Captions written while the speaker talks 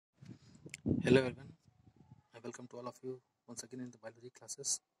Hello everyone, I welcome to all of you once again in the biology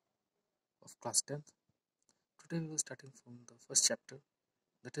classes of class 10th. Today we will starting from the first chapter,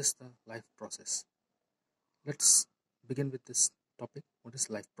 that is the life process. Let's begin with this topic. What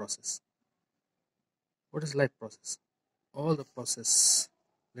is life process? What is life process? All the process,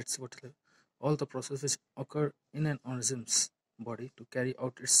 let's see what all the process which occur in an organism's body to carry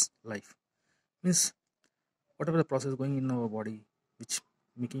out its life. Means whatever the process going in our body which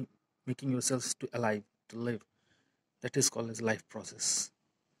making yourselves to alive, to live, that is called as life process.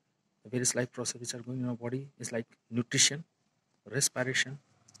 The various life processes which are going in our body is like nutrition, respiration,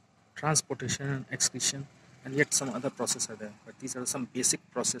 transportation and excretion, and yet some other processes are there. But these are some basic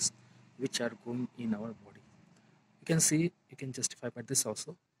processes which are going in our body. You can see, you can justify by this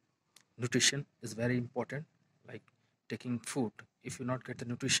also. Nutrition is very important, like taking food. If you not get the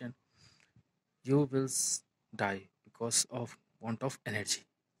nutrition, you will die because of want of energy.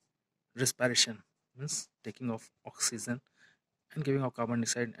 Respiration means taking of oxygen and giving of carbon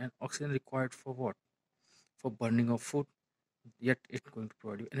dioxide, and oxygen required for what? For burning of food, yet it's going to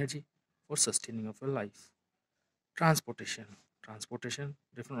provide you energy for sustaining of your life. Transportation,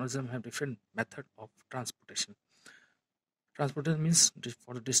 different organisms have different method of transportation. Transportation means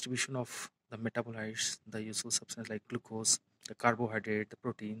for the distribution of the metabolites, the useful substance like glucose, the carbohydrate, the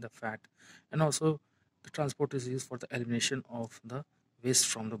protein, the fat, and also the transport is used for the elimination of the waste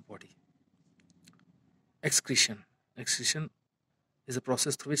from the body. Excretion is a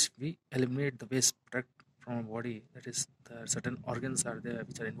process through which we eliminate the waste product from our body. That is, the certain organs are there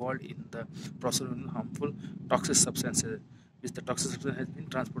which are involved in the process of harmful toxic substances, which the toxic substance has been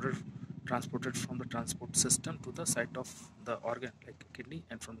transported from the transport system to the site of the organ like kidney,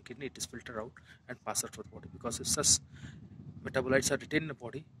 and from the kidney it is filtered out and passed out to the body. Because if such metabolites are retained in the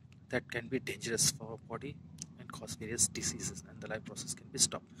body, that can be dangerous for our body and cause various diseases, and the life process can be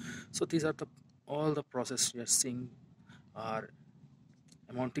stopped. So these are all the process we are seeing are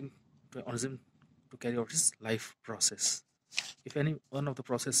amounting to an organism to carry out its life process. If any one of the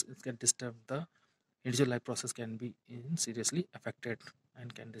process can disturb, the individual life process can be seriously affected,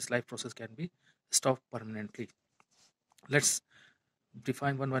 and this life process can be stopped permanently. Let's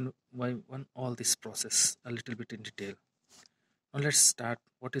define one by one all this process a little bit in detail. Now let's start.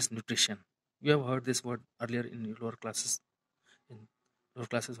 What is nutrition? You have heard this word earlier in your lower classes. In lower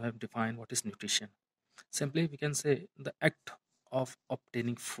classes, I have defined what is nutrition. Simply, we can say the act of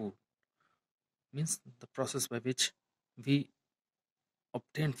obtaining food, means the process by which we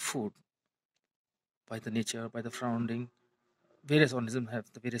obtain food by the nature, by the surrounding. Various organisms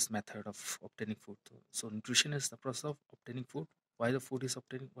have the various method of obtaining food. So nutrition is the process of obtaining food. Why the food is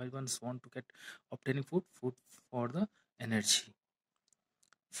obtaining? Why ones want to get obtaining food? Food for the energy,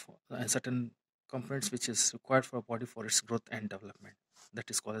 for certain components which is required for a body for its growth and development. That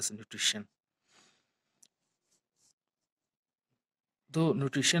is called as nutrition. Though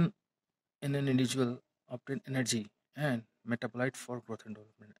nutrition in an individual obtain energy and metabolite for growth and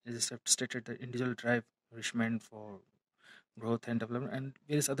development. It is stated that individual drive nourishment for growth and development, and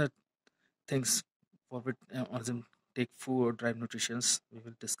various other things for which organism take food or drive nutritions. We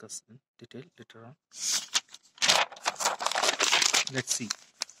will discuss in detail later on. Let's see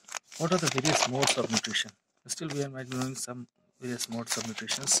what are the various modes of nutrition. Still, we might be knowing some various modes of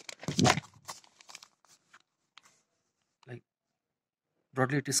nutrition. Like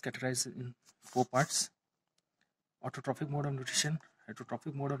broadly, it is categorized in 4 parts: autotrophic mode of nutrition,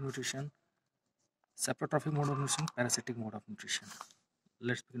 heterotrophic mode of nutrition, saprotrophic mode of nutrition, parasitic mode of nutrition.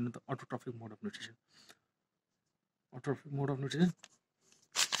 Let's begin with the autotrophic mode of nutrition. Autotrophic mode of nutrition,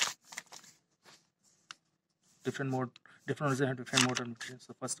 different organisms have different mode of nutrition.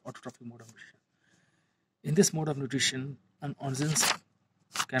 So first, autotrophic mode of nutrition. In this mode of nutrition, an organism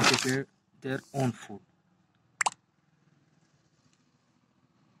can prepare their own food.